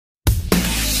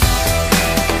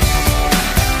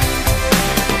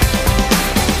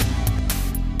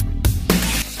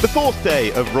fourth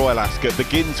day of Royal Ascot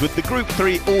begins with the Group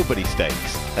 3 Albany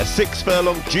Stakes, a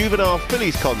 6-furlong juvenile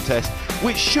fillies contest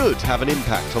which should have an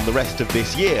impact on the rest of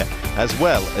this year, as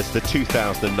well as the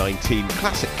 2019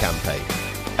 Classic campaign.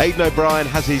 Aidan O'Brien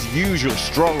has his usual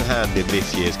strong hand in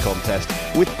this year's contest,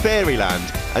 with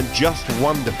Fairyland and Just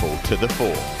Wonderful to the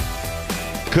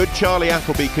fore. Could Charlie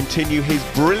Appleby continue his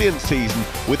brilliant season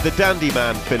with the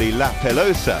Dandyman filly La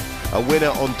Pelosa, a winner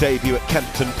on debut at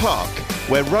Kempton Park,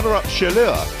 where runner-up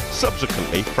Chaleur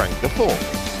subsequently franked the form?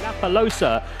 La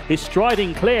Pelosa is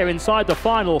striding clear inside the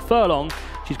final furlong.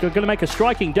 She's going to make a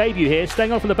striking debut here.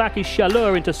 Staying on from the back is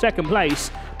Chaleur into second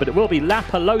place, but it will be La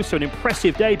Pelosa, an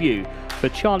impressive debut for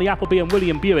Charlie Appleby and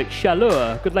William Buick.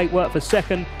 Chaleur, good late work for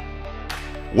second.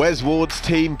 Wes Ward's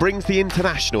team brings the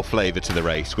international flavour to the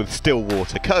race with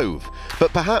Stillwater Cove,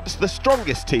 but perhaps the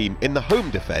strongest team in the home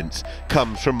defence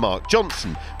comes from Mark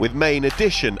Johnson, with Main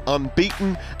Edition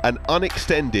unbeaten and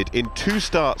unextended in 2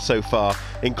 starts so far,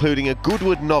 including a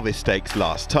Goodwood Novice Stakes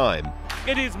last time.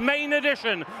 It is Main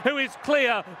Edition who is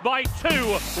clear by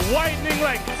 2 widening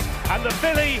lengths, and the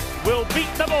filly will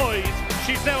beat the boys.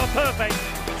 She's now a perfect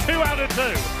 2 out of 2.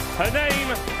 Her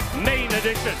name, Main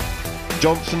Edition.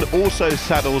 Johnson also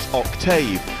saddles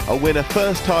Octave, a winner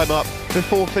first time up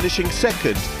before finishing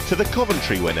second to the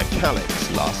Coventry winner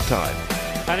Calix last time.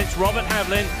 And it's Robert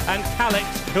Havlin and Calix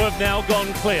who have now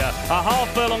gone clear. A half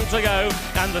furlong to go,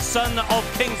 and the son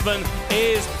of Kingsman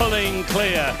is pulling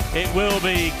clear. It will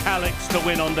be Calix to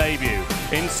win on debut.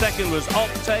 In second was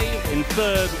Octave, in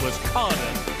third was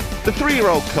Carden. The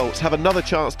 3-year-old colts have another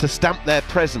chance to stamp their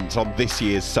presence on this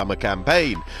year's summer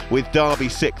campaign, with Derby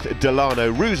 6th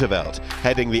Delano Roosevelt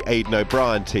heading the Aidan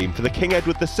O'Brien team for the King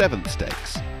Edward VII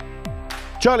Stakes.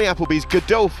 Charlie Appleby's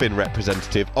Godolphin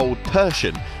representative Old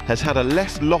Persian has had a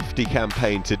less lofty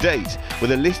campaign to date,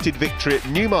 with a listed victory at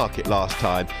Newmarket last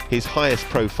time, his highest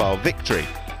profile victory.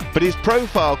 But his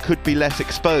profile could be less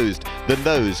exposed than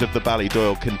those of the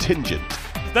Ballydoyle contingent.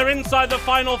 They're inside the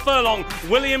final furlong.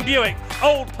 William Buick,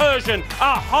 Old Persian,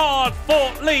 a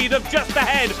hard-fought lead of just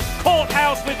ahead.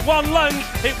 Courthouse with 1 lunge.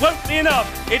 It won't be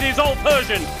enough. It is Old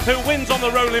Persian who wins on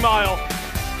the Rowley Mile.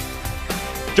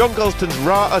 John Gulston's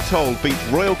Ra Atoll beat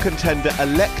royal contender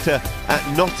Elector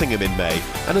at Nottingham in May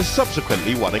and has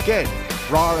subsequently won again.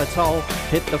 Ra Atoll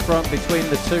hit the front between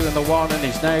the 2 and the 1 and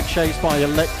is now chased by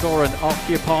Elector and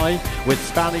Occupy, with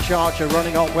Spanish Archer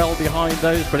running on well behind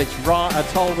those, but it's Ra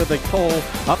Atoll with the call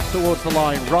up towards the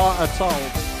line. Ra Atoll.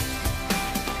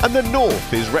 And the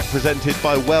North is represented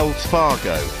by Wells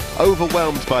Fargo,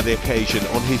 overwhelmed by the occasion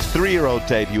on his 3-year-old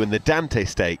debut in the Dante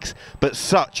Stakes, but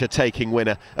such a taking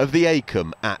winner of the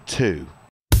Acomb at 2.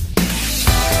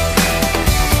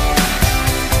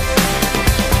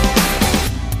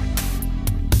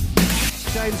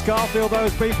 James Garfield, though,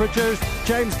 has been produced.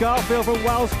 James Garfield from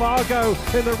Wells Fargo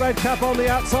in the red cap on the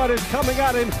outside is coming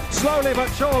at him slowly but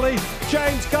surely.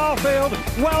 James Garfield,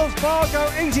 Wells Fargo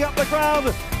easy up the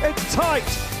ground. It's tight.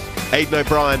 Aidan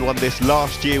O'Brien won this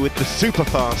last year with the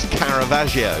super-fast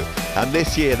Caravaggio, and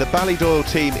this year the Ballydoyle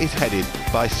team is headed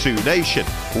by Sioux Nation,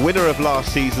 winner of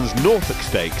last season's Norfolk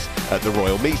Stakes at the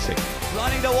Royal Meeting.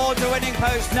 Running towards the winning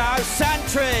post now,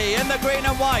 Santry in the green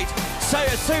and white. So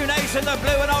Sioux Nation, the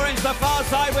blue and orange, the far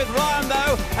side with Ryan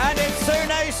though, and it's Sioux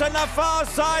Nation, the far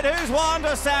side, who's won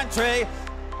to Santry.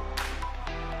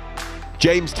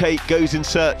 James Tate goes in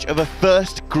search of a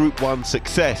first Group 1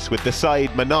 success with the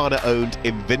Saeed Manana-owned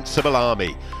Invincible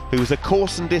Army, who was a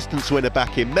course and distance winner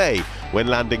back in May when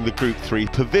landing the Group 3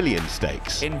 Pavilion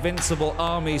Stakes. Invincible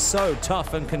Army, so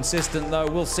tough and consistent though.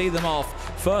 We'll see them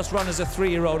off. First run as a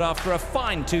 3-year-old after a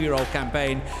fine 2-year-old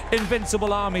campaign.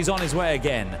 Invincible Army's on his way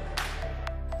again.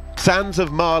 Sands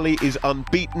of Marley is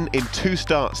unbeaten in 2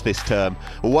 starts this term,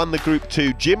 won the Group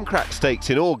 2 Gimcrack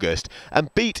Stakes in August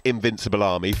and beat Invincible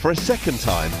Army for a 2nd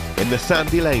time in the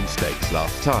Sandy Lane Stakes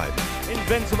last time.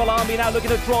 Invincible Army now looking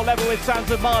to draw level with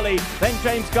Sands of Marley, then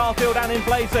James Garfield and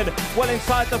Emblazoned. Well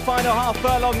inside the final half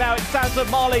furlong now, it's Sands of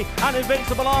Marley and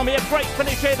Invincible Army. A great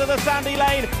finish here to the Sandy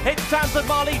Lane. It's Sands of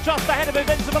Marley just ahead of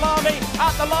Invincible Army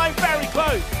at the line, very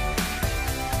close.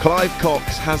 Clive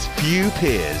Cox has few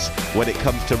peers when it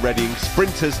comes to readying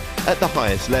sprinters at the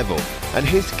highest level, and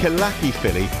his Kilaki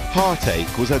filly,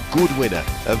 Heartache, was a good winner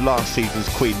of last season's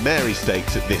Queen Mary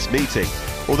Stakes at this meeting,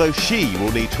 although she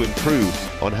will need to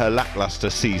improve on her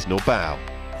lacklustre seasonal bow.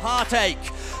 Heartache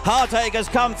has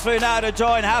come through now to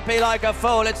join Happy Like a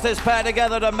Fool. It's this pair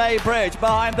together to May Bridge.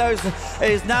 Behind those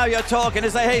is Now You're Talking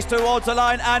as they haste towards the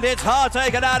line, and it's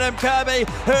Heartache and Adam Kirby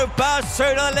who burst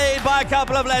through to the lead by a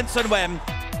couple of lengths and win.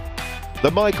 The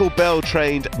Michael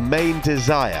Bell-trained Main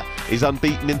Desire is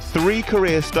unbeaten in 3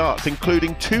 career starts,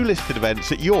 including 2 listed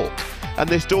events at York. and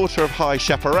this daughter of High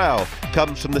Chaparral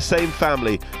comes from the same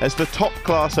family as the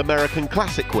top-class American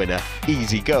Classic winner,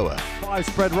 Easy Goer. Five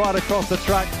spread right across the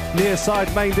track, near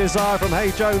side Main Desire from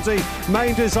Hey Jonesy.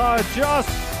 Main Desire just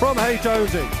from Hey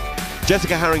Jonesy.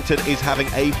 Jessica Harrington is having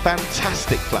a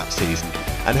fantastic flat season,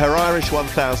 and her Irish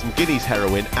 1000 Guineas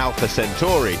heroine Alpha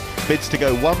Centauri bids to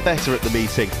go one better at the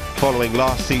meeting following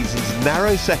last season's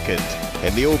narrow second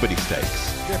in the Albany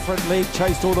Stakes. Different lead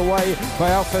chased all the way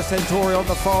by Alpha Centauri on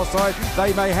the far side.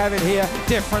 They may have it here.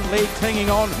 Different lead clinging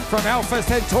on from Alpha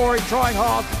Centauri, trying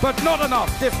hard, but not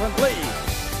enough. Different lead.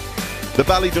 The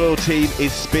Ballydoyle team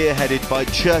is spearheaded by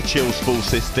Churchill's full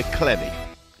sister Clemmy.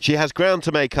 She has ground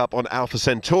to make up on Alpha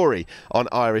Centauri on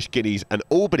Irish Guineas and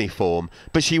Albany form,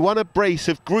 but she won a brace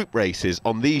of group races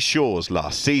on these shores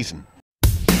last season.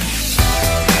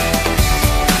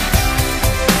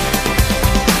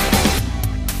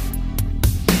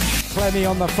 Clemmy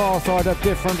on the far side of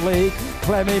Different League.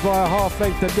 Clemmy by a half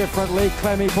length to Different League.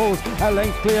 Clemmy pulls a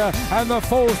length clear, and the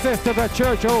full sister to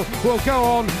Churchill will go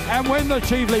on and win the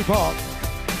Cheveley Park.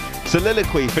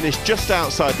 Soliloquy finished just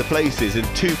outside the places in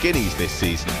 2 Guineas this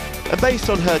season, and based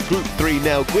on her Group 3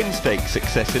 Nell Gwynn Stakes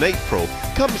success in April,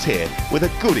 comes here with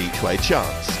a good each-way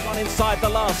chance. Run inside the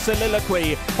last,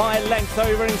 Soliloquy by length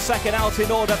over in second, out in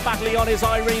order, battling on his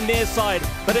Irene near side,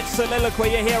 but it's Soliloquy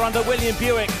here under William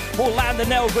Buick will land the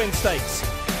Nell Gwynn Stakes.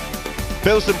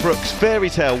 Bilston Brooks'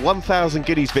 fairy tale 1000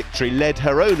 Guineas victory led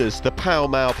her owners, the Pall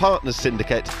Mall Partners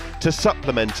Syndicate, to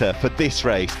supplement her for this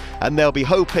race, and they'll be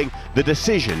hoping the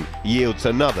decision yields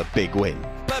another big win.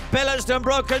 But Bilston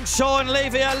Brook and Sean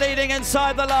Levy are leading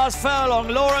inside the last furlong.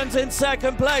 Lawrence in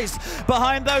second place.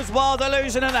 Behind those Wild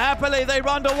Illusion and Happily they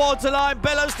run towards the line.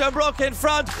 Bilston Brook in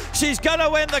front. She's going to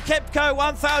win the Kipco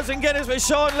 1000 Guineas with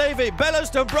Sean Levy.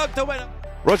 Bilston Brook the winner.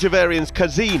 Roger Varian's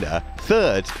Kazina,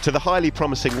 third to the highly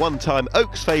promising one-time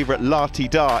Oaks favourite Lati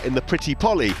Dar in the Pretty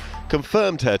Polly,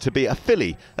 confirmed her to be a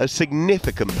filly of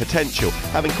significant potential,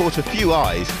 having caught a few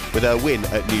eyes with her win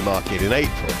at Newmarket in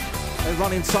April. They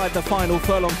run inside the final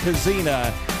furlong,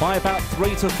 Kazina, by about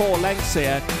 3 to 4 lengths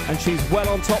here, and she's well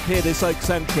on top here this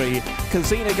Oaks entry.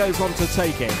 Kazina goes on to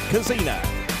take it. Kazina.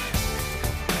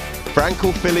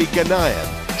 Frankel filly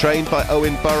Ghanaian, trained by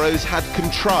Owen Burrows, had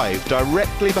contrived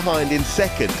directly behind in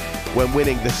second when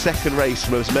winning the second race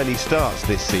from as many starts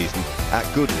this season at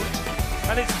Goodwood.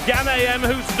 And it's Ghanaian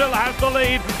who still has the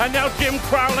lead, and now Jim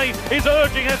Crowley is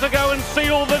urging her to go and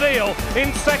seal the deal.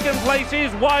 In second place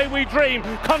is Why We Dream.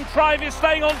 Contrive is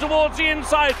staying on towards the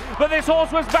inside, but this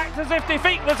horse was backed as if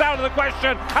defeat was out of the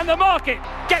question, and the market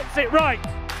gets it right.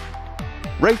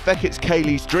 Rafe Beckett's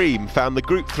Kaylee's Dream found the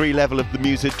Group 3 level of the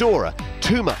Musidora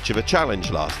too much of a challenge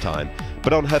last time,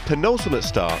 but on her penultimate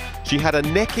start she had a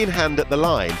neck in hand at the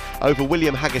line over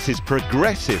William Haggis's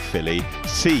progressive filly,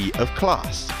 Sea of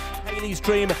Class. Kaylee's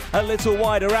Dream a little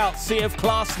wider out, Sea of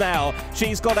Class now.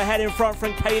 She's got a head in front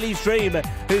from Kaylee's Dream,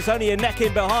 who's only a neck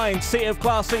in behind. Sea of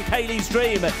Class and Kaylee's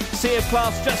Dream. Sea of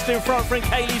Class just in front from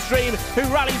Kaylee's Dream, who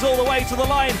rallies all the way to the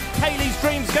line. Kaylee's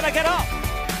Dream's going to get up.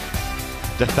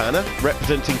 Dathana,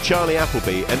 representing Charlie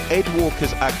Appleby, and Ed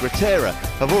Walker's Agritera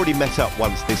have already met up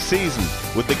once this season,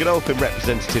 with the Godolphin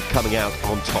representative coming out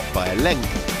on top by a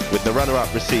length, with the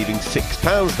runner-up receiving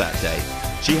 £6 that day.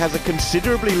 She has a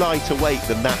considerably lighter weight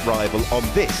than that rival on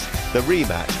this, the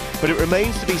rematch, but it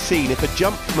remains to be seen if a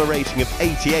jump from a rating of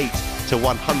 88 to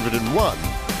 101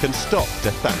 can stop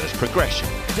Dathana's progression.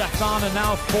 Dathana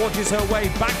now forges her way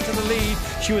back to the lead.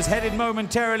 She was headed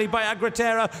momentarily by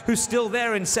Agritera, who's still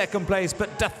there in second place,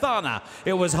 but Dathana,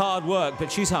 it was hard work,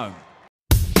 but she's home.